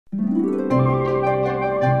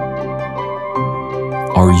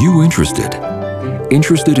Are you interested?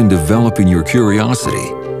 Interested in developing your curiosity,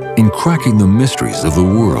 in cracking the mysteries of the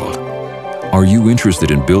world? Are you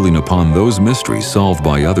interested in building upon those mysteries solved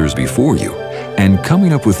by others before you and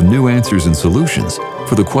coming up with new answers and solutions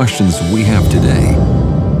for the questions we have today?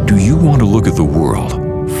 Do you want to look at the world,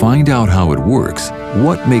 find out how it works,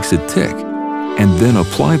 what makes it tick, and then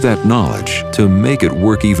apply that knowledge to make it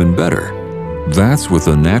work even better? That's what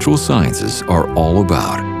the natural sciences are all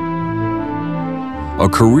about. A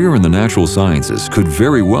career in the natural sciences could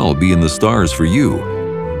very well be in the stars for you.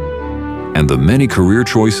 And the many career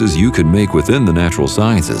choices you can make within the natural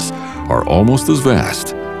sciences are almost as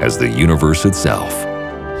vast as the universe itself.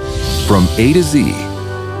 From A to Z,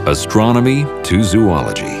 astronomy to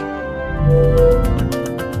zoology.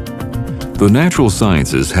 The natural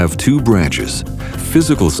sciences have two branches,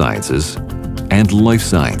 physical sciences and life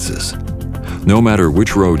sciences. No matter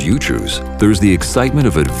which road you choose, there's the excitement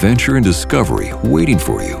of adventure and discovery waiting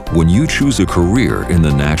for you when you choose a career in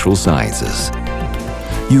the natural sciences.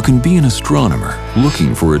 You can be an astronomer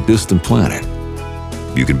looking for a distant planet.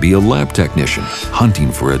 You can be a lab technician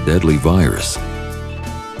hunting for a deadly virus.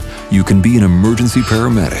 You can be an emergency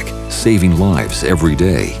paramedic saving lives every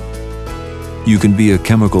day. You can be a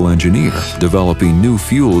chemical engineer developing new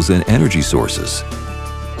fuels and energy sources.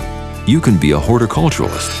 You can be a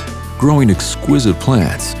horticulturalist growing exquisite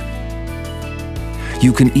plants.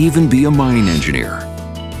 You can even be a mining engineer,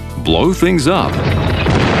 blow things up,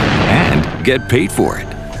 and get paid for it.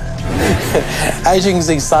 As you can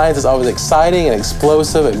see, science is always exciting and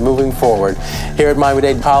explosive and moving forward. Here at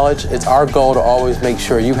Miami-Dade College, it's our goal to always make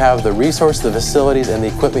sure you have the resources, the facilities, and the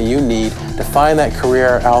equipment you need to find that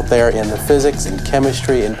career out there in the physics and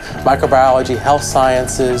chemistry and microbiology, health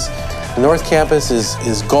sciences. The North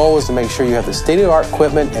Campus's goal is to make sure you have the state-of-the-art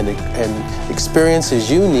equipment and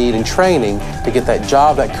experiences you need and training to get that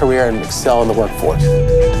job, that career, and excel in the workforce.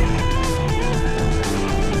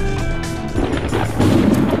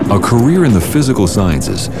 A career in the physical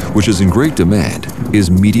sciences, which is in great demand,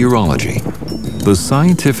 is meteorology, the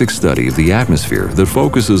scientific study of the atmosphere that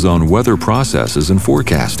focuses on weather processes and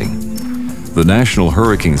forecasting. The National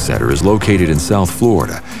Hurricane Center is located in South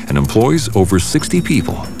Florida and employs over 60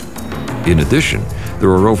 people. In addition, there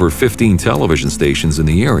are over 15 television stations in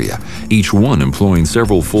the area, each one employing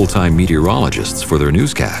several full-time meteorologists for their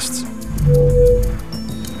newscasts.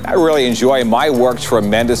 I really enjoy my work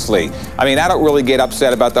tremendously. I mean, I don't really get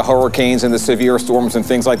upset about the hurricanes and the severe storms and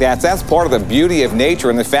things like that. That's part of the beauty of nature,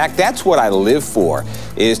 and in fact, that's what I live for,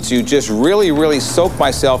 is to just really soak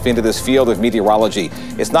myself into this field of meteorology.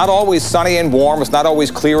 It's not always sunny and warm, it's not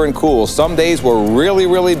always clear and cool. Some days we're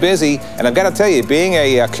really busy, and I've got to tell you, being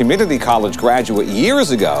a community college graduate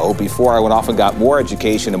years ago, before I went off and got more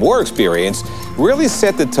education and more experience, really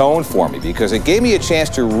set the tone for me, because it gave me a chance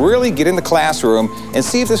to really get in the classroom and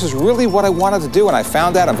see if this is really what I wanted to do, and I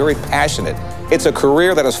found out I'm very passionate. It's a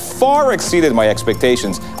career that has far exceeded my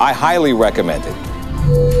expectations. I highly recommend it.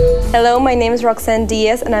 Hello, my name is Roxanne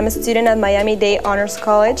Diaz, and I'm a student at Miami-Dade Honors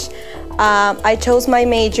College. I chose my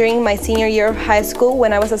majoring my senior year of high school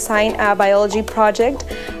when I was assigned a biology project.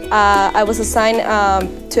 I was assigned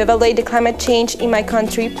to evaluate the climate change in my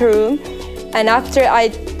country, Peru, and after I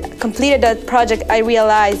completed that project, I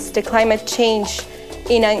realized the climate change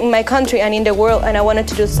in my country and in the world, and I wanted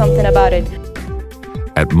to do something about it.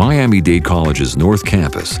 At Miami-Dade College's North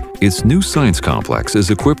Campus, its new science complex is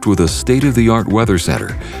equipped with a state-of-the-art weather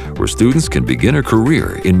center where students can begin a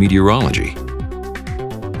career in meteorology.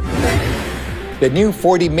 The new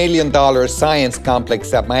 $40 million science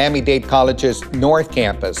complex at Miami-Dade College's North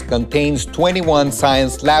Campus contains 21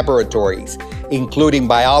 science laboratories, including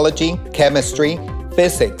biology, chemistry,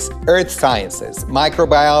 physics, earth sciences,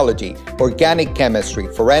 microbiology, organic chemistry,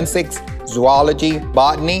 forensics, zoology,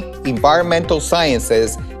 botany, environmental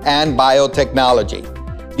sciences, and biotechnology.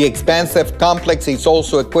 The expansive complex is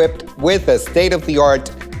also equipped with a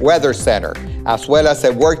state-of-the-art weather center, as well as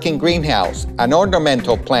a working greenhouse, an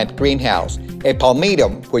ornamental plant greenhouse, a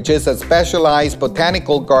palmidum, which is a specialized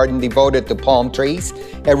botanical garden devoted to palm trees,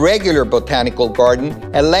 a regular botanical garden,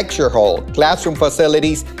 a lecture hall, classroom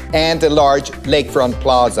facilities, and a large lakefront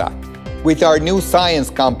plaza. With our new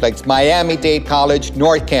science complex, Miami-Dade College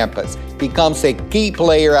North Campus becomes a key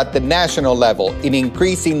player at the national level in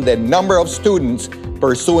increasing the number of students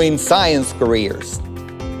pursuing science careers.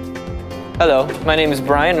 Hello, my name is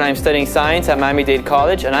Brian and I'm studying science at Miami-Dade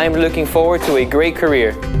College, and I am looking forward to a great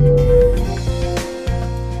career.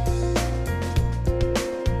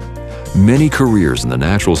 Many careers in the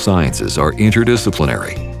natural sciences are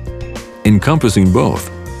interdisciplinary, encompassing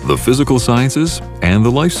both the physical sciences and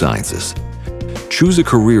the life sciences. Choose a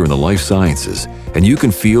career in the life sciences, and you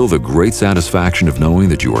can feel the great satisfaction of knowing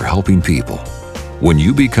that you are helping people. When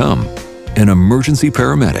you become an emergency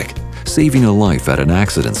paramedic, saving a life at an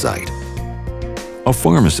accident site, a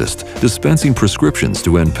pharmacist dispensing prescriptions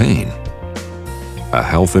to end pain, a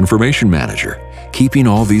health information manager keeping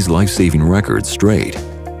all these life-saving records straight,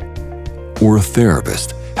 or a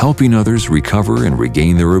therapist helping others recover and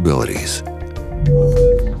regain their abilities.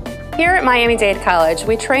 Here at Miami-Dade College,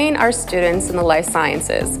 we train our students in the life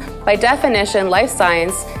sciences. By definition, life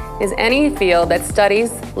science is any field that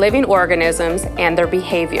studies living organisms and their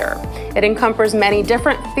behavior. It encompasses many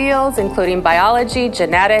different fields, including biology,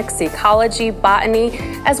 genetics, ecology, botany,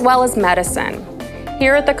 as well as medicine.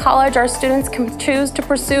 Here at the college, our students can choose to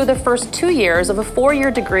pursue the first 2 years of a 4-year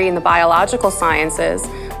degree in the biological sciences.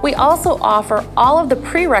 We also offer all of the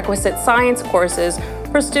prerequisite science courses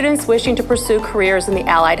for students wishing to pursue careers in the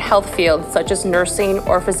allied health field, such as nursing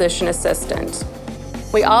or physician assistant.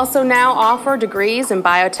 We also now offer degrees in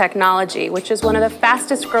biotechnology, which is one of the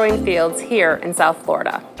fastest growing fields here in South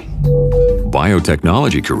Florida.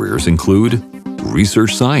 Biotechnology careers include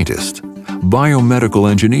research scientist,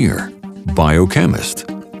 biomedical engineer, biochemist,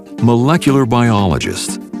 molecular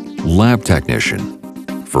biologist, lab technician,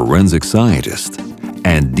 forensic scientist,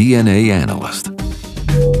 and DNA analyst.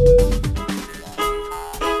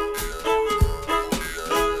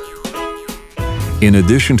 In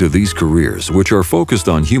addition to these careers, which are focused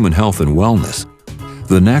on human health and wellness,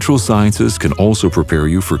 the natural sciences can also prepare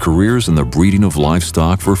you for careers in the breeding of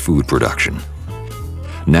livestock for food production.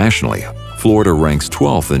 Nationally, Florida ranks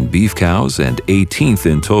 12th in beef cows and 18th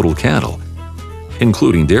in total cattle,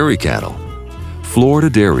 including dairy cattle. Florida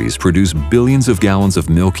dairies produce billions of gallons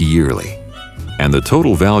of milk yearly, and the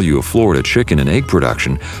total value of Florida chicken and egg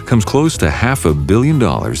production comes close to $500 million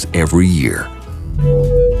every year.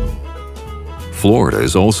 Florida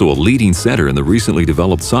is also a leading center in the recently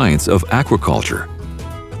developed science of aquaculture,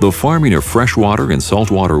 the farming of freshwater and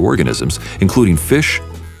saltwater organisms, including fish,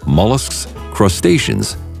 mollusks,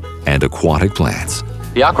 crustaceans, and aquatic plants.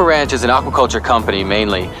 The Aqua Ranch is an aquaculture company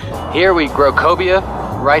mainly. Here we grow cobia.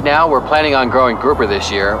 Right now we're planning on growing grouper this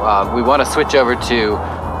year. We want to switch over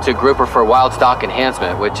to grouper for wild stock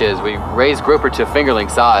enhancement, which is we raise grouper to fingerling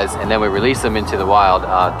size and then we release them into the wild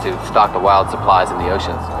to stock the wild supplies in the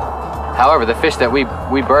oceans. However, the fish that we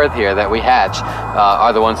birth here, that we hatch,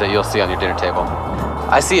 are the ones that you'll see on your dinner table.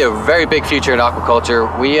 I see a very big future in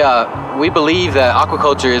aquaculture. We believe that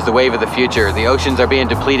aquaculture is the wave of the future. The oceans are being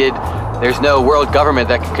depleted. There's no world government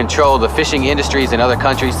that can control the fishing industries in other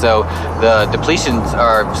countries, so the depletions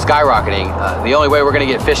are skyrocketing. The only way we're going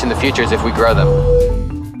to get fish in the future is if we grow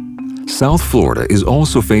them. South Florida is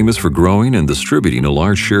also famous for growing and distributing a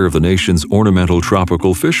large share of the nation's ornamental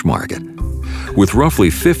tropical fish market. With roughly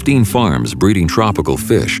 15 farms breeding tropical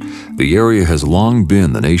fish, the area has long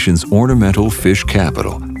been the nation's ornamental fish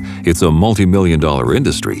capital. It's a multi-million-dollar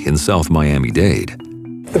industry in South Miami-Dade.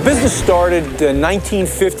 The business started in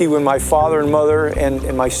 1950 when my father and mother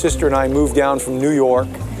and my sister and I moved down from New York.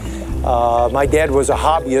 My dad was a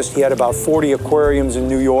hobbyist. He had about 40 aquariums in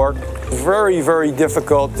New York. Very, very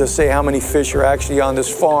difficult to say how many fish are actually on this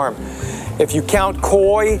farm. If you count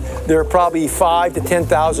koi, there are probably 5,000 to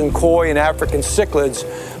 10,000 koi and African cichlids.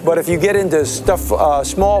 But if you get into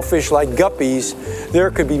small fish like guppies, there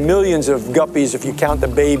could be millions of guppies if you count the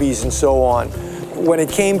babies and so on. When it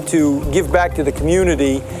came to give back to the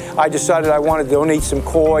community, I decided I wanted to donate some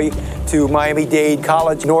koi to Miami-Dade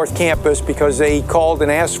College North Campus because they called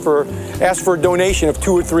and asked for a donation of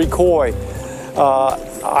 2 or 3 koi.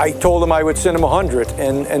 I told them I would send them 100,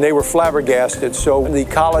 and they were flabbergasted. So the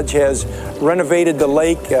college has renovated the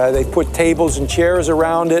lake. They put tables and chairs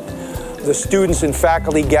around it. The students and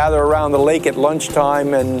faculty gather around the lake at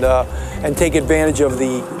lunchtime and take advantage of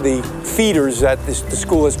the feeders that the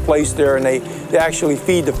school has placed there, and they actually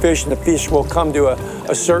feed the fish, and the fish will come to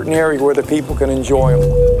a certain area where the people can enjoy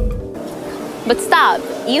them. But stop,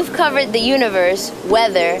 you've covered the universe,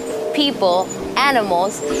 weather, people,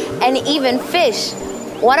 animals, and even fish.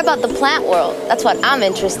 What about the plant world? That's what I'm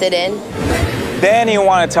interested in. Then you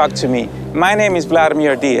want to talk to me. My name is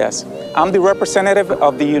Vladimir Diaz. I'm the representative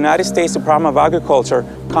of the United States Department of Agriculture,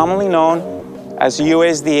 commonly known as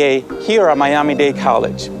USDA, here at Miami-Dade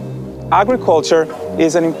College. Agriculture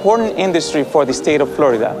is an important industry for the state of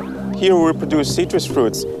Florida. Here we produce citrus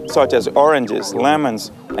fruits such as oranges,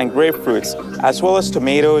 lemons, and grapefruits, as well as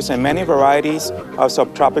tomatoes and many varieties of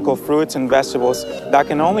subtropical fruits and vegetables that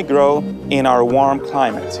can only grow in our warm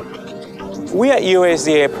climate. We at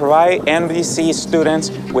USDA provide MDC students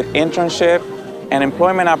with internship and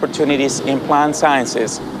employment opportunities in plant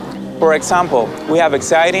sciences. For example, we have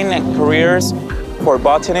exciting careers for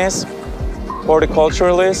botanists,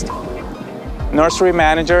 horticulturalists, nursery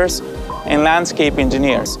managers, and landscape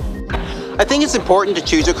engineers. I think it's important to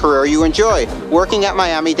choose a career you enjoy. Working at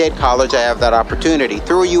Miami-Dade College, I have that opportunity.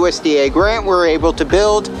 Through a USDA grant, we're able to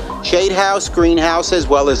build shade house, greenhouse, as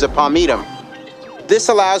well as a palmito. This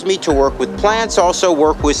allows me to work with plants, also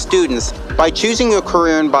work with students. By choosing a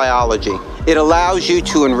career in biology, it allows you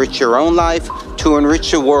to enrich your own life, to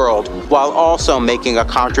enrich the world, while also making a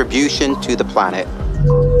contribution to the planet.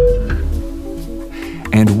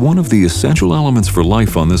 And one of the essential elements for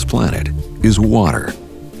life on this planet is water.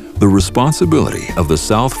 The responsibility of the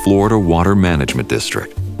South Florida Water Management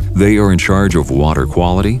District. They are in charge of water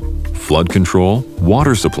quality, flood control,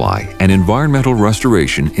 water supply, and environmental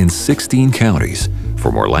restoration in 16 counties,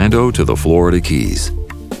 from Orlando to the Florida Keys.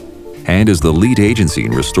 And is the lead agency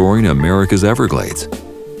in restoring America's Everglades,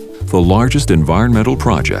 the largest environmental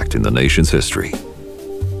project in the nation's history.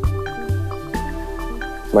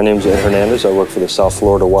 My name is Ed Hernandez. I work for the South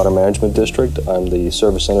Florida Water Management District. I'm the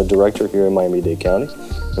Service Center Director here in Miami-Dade County.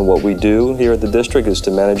 And what we do here at the district is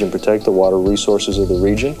to manage and protect the water resources of the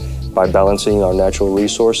region by balancing our natural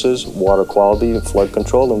resources, water quality, flood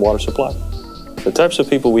control, and water supply. The types of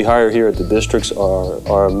people we hire here at the districts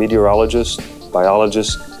are meteorologists,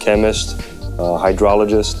 biologists, chemists,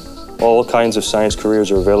 hydrologists. All kinds of science careers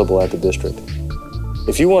are available at the district.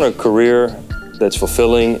 If you want a career that's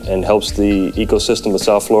fulfilling and helps the ecosystem of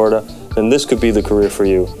South Florida, then this could be the career for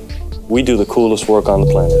you. We do the coolest work on the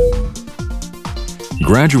planet.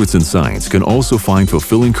 Graduates in science can also find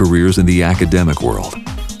fulfilling careers in the academic world,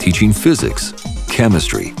 teaching physics,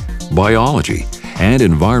 chemistry, biology, and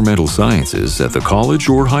environmental sciences at the college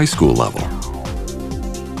or high school level.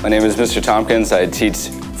 My name is Mr. Tompkins. I teach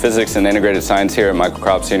physics and integrated science here at Michael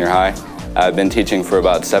Kropp Senior High. I've been teaching for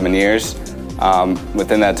about 7 years.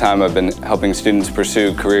 Within that time, I've been helping students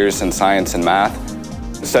pursue careers in science and math.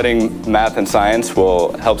 Studying math and science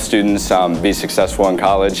will help students be successful in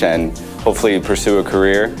college and hopefully pursue a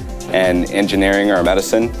career in engineering or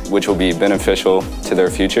medicine, which will be beneficial to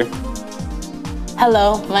their future.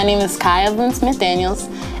 Hello, my name is Kai Evelyn Smith-Daniels,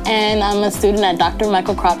 and I'm a student at Dr.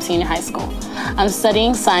 Michael Kropp Senior High School. I'm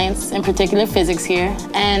studying science, in particular physics here,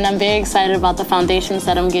 and I'm very excited about the foundations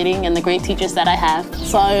that I'm getting and the great teachers that I have.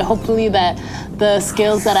 So hopefully that the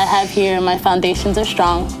skills that I have here and my foundations are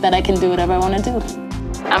strong, that I can do whatever I want to do.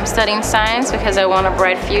 I'm studying science because I want a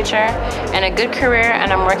bright future and a good career,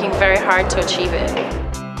 and I'm working very hard to achieve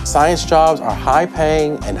it. Science jobs are high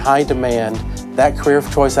paying and high demand. That career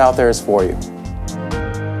choice out there is for you.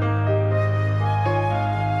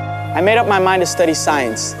 I made up my mind to study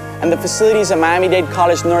science, and the facilities at Miami-Dade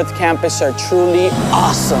College North Campus are truly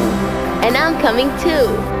awesome. And I'm coming too.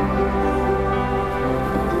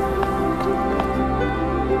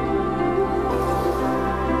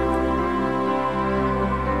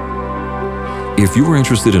 If you are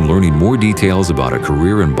interested in learning more details about a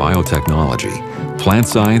career in biotechnology, plant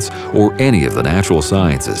science, or any of the natural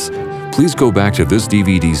sciences, please go back to this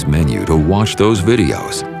DVD's menu to watch those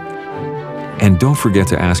videos. And don't forget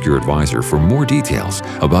to ask your advisor for more details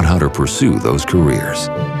about how to pursue those careers.